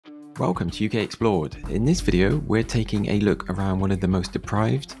Welcome to UK Explored. In this video, we're taking a look around one of the most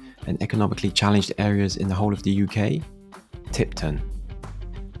deprived and economically challenged areas in the whole of the UK, Tipton.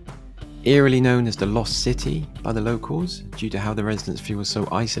 Eerily known as the Lost City by the locals due to how the residents feel so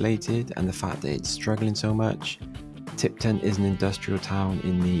isolated and the fact that it's struggling so much, Tipton is an industrial town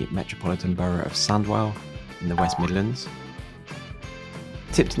in the metropolitan borough of Sandwell in the West Midlands.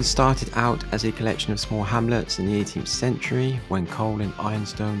 Tipton started out as a collection of small hamlets in the 18th century when coal and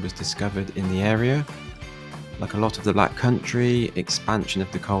ironstone was discovered in the area. Like a lot of the Black Country, expansion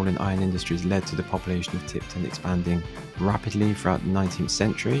of the coal and iron industries led to the population of Tipton expanding rapidly throughout the 19th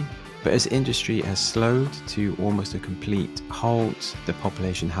century. But as industry has slowed to almost a complete halt, the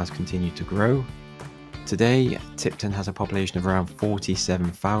population has continued to grow. Today, Tipton has a population of around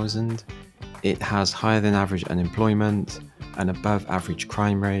 47,000. It has higher than average unemployment, an above average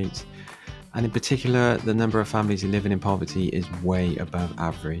crime rate, and in particular, the number of families living in poverty is way above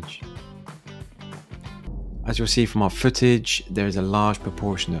average. As you'll see from our footage, there is a large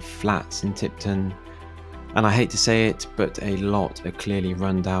proportion of flats in Tipton, and I hate to say it, but a lot are clearly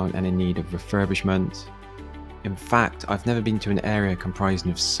run down and in need of refurbishment. In fact, I've never been to an area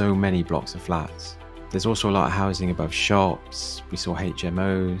comprising of so many blocks of flats. There's also a lot of housing above shops, we saw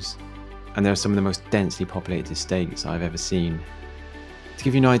HMOs, and there are some of the most densely populated estates I've ever seen. To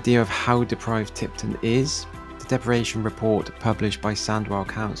give you an idea of how deprived Tipton is, the deprivation report published by Sandwell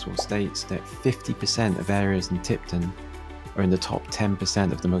Council states that 50% of areas in Tipton are in the top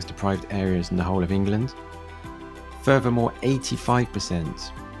 10% of the most deprived areas in the whole of England. Furthermore,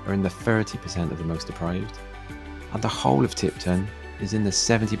 85% are in the 30% of the most deprived, and the whole of Tipton is in the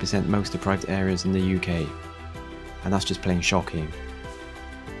 70% most deprived areas in the UK, and that's just plain shocking.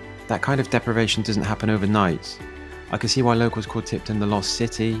 That kind of deprivation doesn't happen overnight. I can see why locals call Tipton the Lost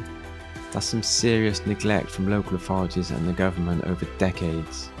City. That's some serious neglect from local authorities and the government over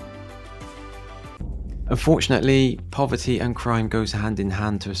decades. Unfortunately, poverty and crime goes hand in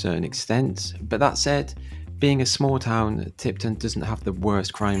hand to a certain extent, but that said, being a small town, Tipton doesn't have the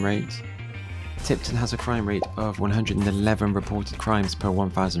worst crime rate. Tipton has a crime rate of 111 reported crimes per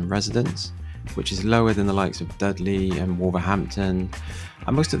 1,000 residents, which is lower than the likes of Dudley and Wolverhampton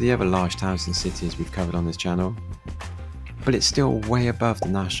and most of the other large towns and cities we've covered on this channel, but it's still way above the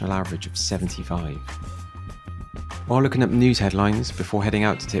national average of 75. While looking up news headlines before heading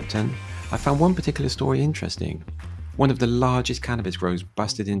out to Tipton, I found one particular story interesting. One of the largest cannabis grows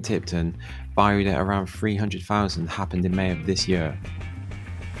busted in Tipton, valued at around 300,000, happened in May of this year.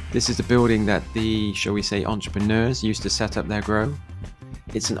 This is the building that the, shall we say, entrepreneurs used to set up their grow.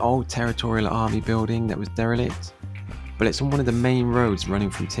 It's an old territorial army building that was derelict, but it's on one of the main roads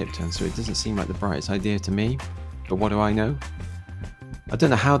running from Tipton, so it doesn't seem like the brightest idea to me, but what do I know? I don't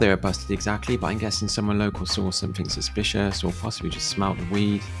know how they were busted exactly, but I'm guessing someone local saw something suspicious or possibly just smelled the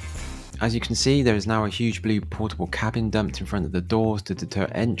weed. As you can see, there is now a huge blue portable cabin dumped in front of the doors to deter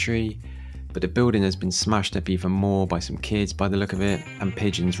entry, but the building has been smashed up even more by some kids by the look of it, and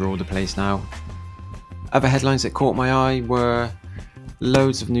pigeons rule the place now. Other headlines that caught my eye were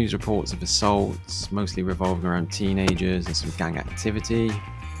loads of news reports of assaults, mostly revolving around teenagers and some gang activity.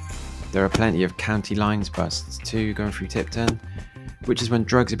 There are plenty of county lines busts too going through Tipton, which is when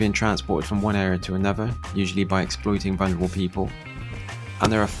drugs are being transported from one area to another, usually by exploiting vulnerable people.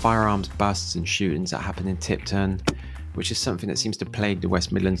 And there are firearms busts and shootings that happen in Tipton, which is something that seems to plague the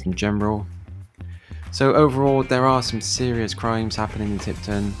West Midlands in general. So overall, there are some serious crimes happening in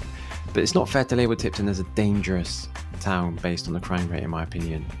Tipton, but it's not fair to label Tipton as a dangerous town based on the crime rate, in my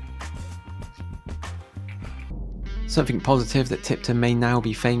opinion. Something positive that Tipton may now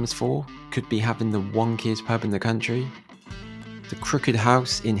be famous for could be having the wonkiest pub in the country. The Crooked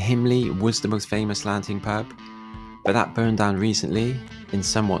House in Himley was the most famous slanting pub, but that burned down recently in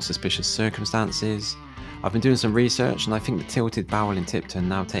somewhat suspicious circumstances. I've been doing some research and I think the Tilted Barrel in Tipton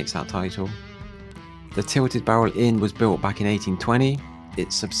now takes that title. The Tilted Barrel Inn was built back in 1820.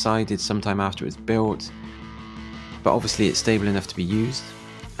 It subsided sometime after it was built, but obviously it's stable enough to be used,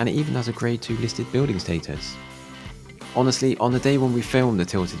 and it even has a grade 2 listed building status. Honestly, on the day when we filmed the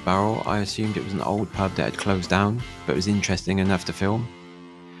Tilted Barrel, I assumed it was an old pub that had closed down, but was interesting enough to film.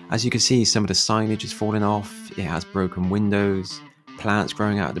 As you can see, some of the signage has fallen off, it has broken windows, plants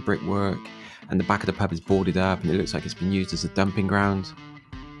growing out of the brickwork, and the back of the pub is boarded up and it looks like it's been used as a dumping ground.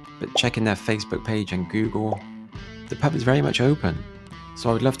 But checking their Facebook page and Google, the pub is very much open, so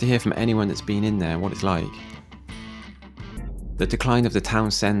I would love to hear from anyone that's been in there what it's like. The decline of the town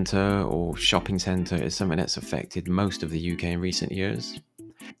centre or shopping centre is something that's affected most of the UK in recent years.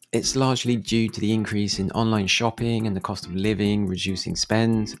 It's largely due to the increase in online shopping and the cost of living, reducing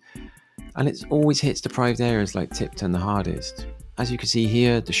spend, and it always hits deprived areas like Tipton the hardest. As you can see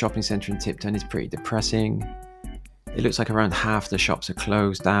here, the shopping centre in Tipton is pretty depressing. It looks like around half the shops are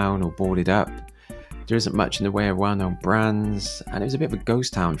closed down or boarded up. There isn't much in the way of well-known brands, and it was a bit of a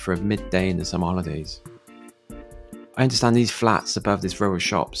ghost town for a midday in the summer holidays. I understand these flats above this row of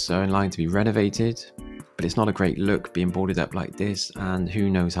shops are in line to be renovated, but it's not a great look being boarded up like this, and who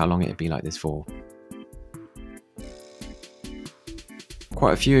knows how long it'd be like this for.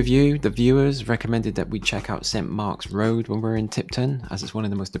 Quite a few of you, the viewers, recommended that we check out St Mark's Road when we're in Tipton, as it's one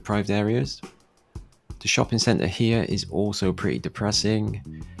of the most deprived areas. The shopping centre here is also pretty depressing,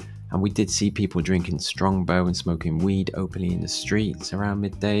 and we did see people drinking Strongbow and smoking weed openly in the streets around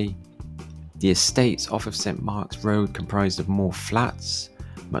midday. The estates off of St Mark's Road comprised of more flats,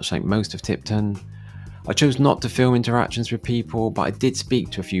 much like most of Tipton. I chose not to film interactions with people, but I did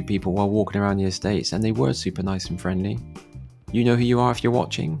speak to a few people while walking around the estates, and they were super nice and friendly. You know who you are if you're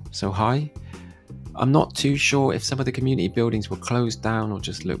watching, so hi. I'm not too sure if some of the community buildings were closed down or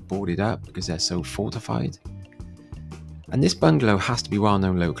just look boarded up because they're so fortified. And this bungalow has to be well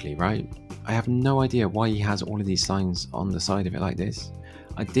known locally, right? I have no idea why he has all of these signs on the side of it like this.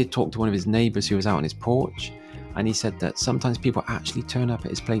 I did talk to one of his neighbours who was out on his porch, and he said that sometimes people actually turn up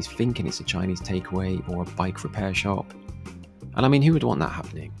at his place thinking it's a Chinese takeaway or a bike repair shop. And I mean, who would want that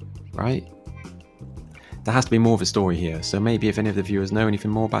happening, right? There has to be more of a story here, so maybe if any of the viewers know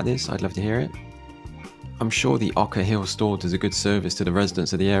anything more about this, I'd love to hear it. I'm sure the Ocker Hill store does a good service to the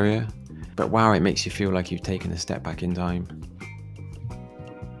residents of the area, but wow, it makes you feel like you've taken a step back in time.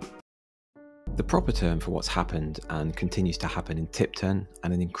 The proper term for what's happened and continues to happen in Tipton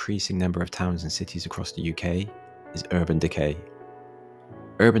and an increasing number of towns and cities across the UK is urban decay.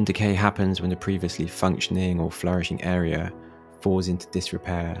 Urban decay happens when a previously functioning or flourishing area falls into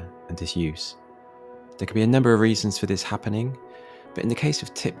disrepair and disuse. There could be a number of reasons for this happening, but in the case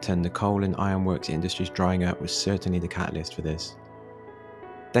of Tipton, the coal and ironworks industries drying up was certainly the catalyst for this.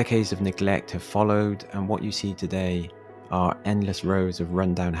 Decades of neglect have followed, and what you see today are endless rows of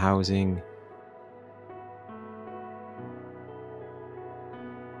rundown housing,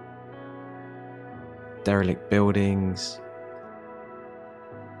 derelict buildings,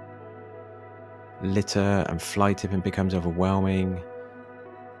 litter and fly tipping becomes overwhelming.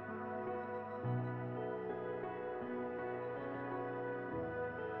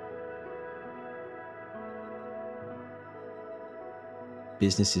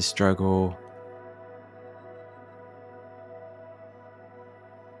 Businesses struggle.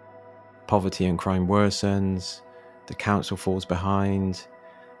 Poverty and crime worsens. The council falls behind.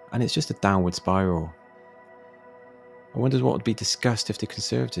 And it's just a downward spiral. I wonder what would be discussed if the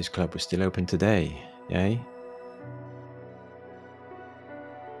Conservatives Club was still open today, eh?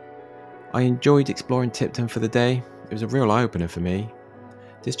 I enjoyed exploring Tipton for the day. It was a real eye-opener for me.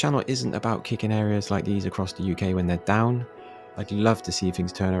 This channel isn't about kicking areas like these across the UK when they're down. I'd love to see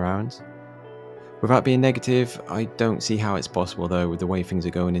things turn around. Without being negative, I don't see how it's possible though with the way things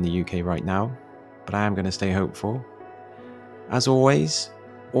are going in the UK right now, but I am going to stay hopeful. As always,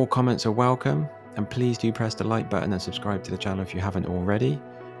 all comments are welcome, and please do press the like button and subscribe to the channel if you haven't already.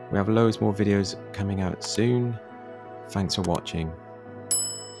 We have loads more videos coming out soon. Thanks for watching.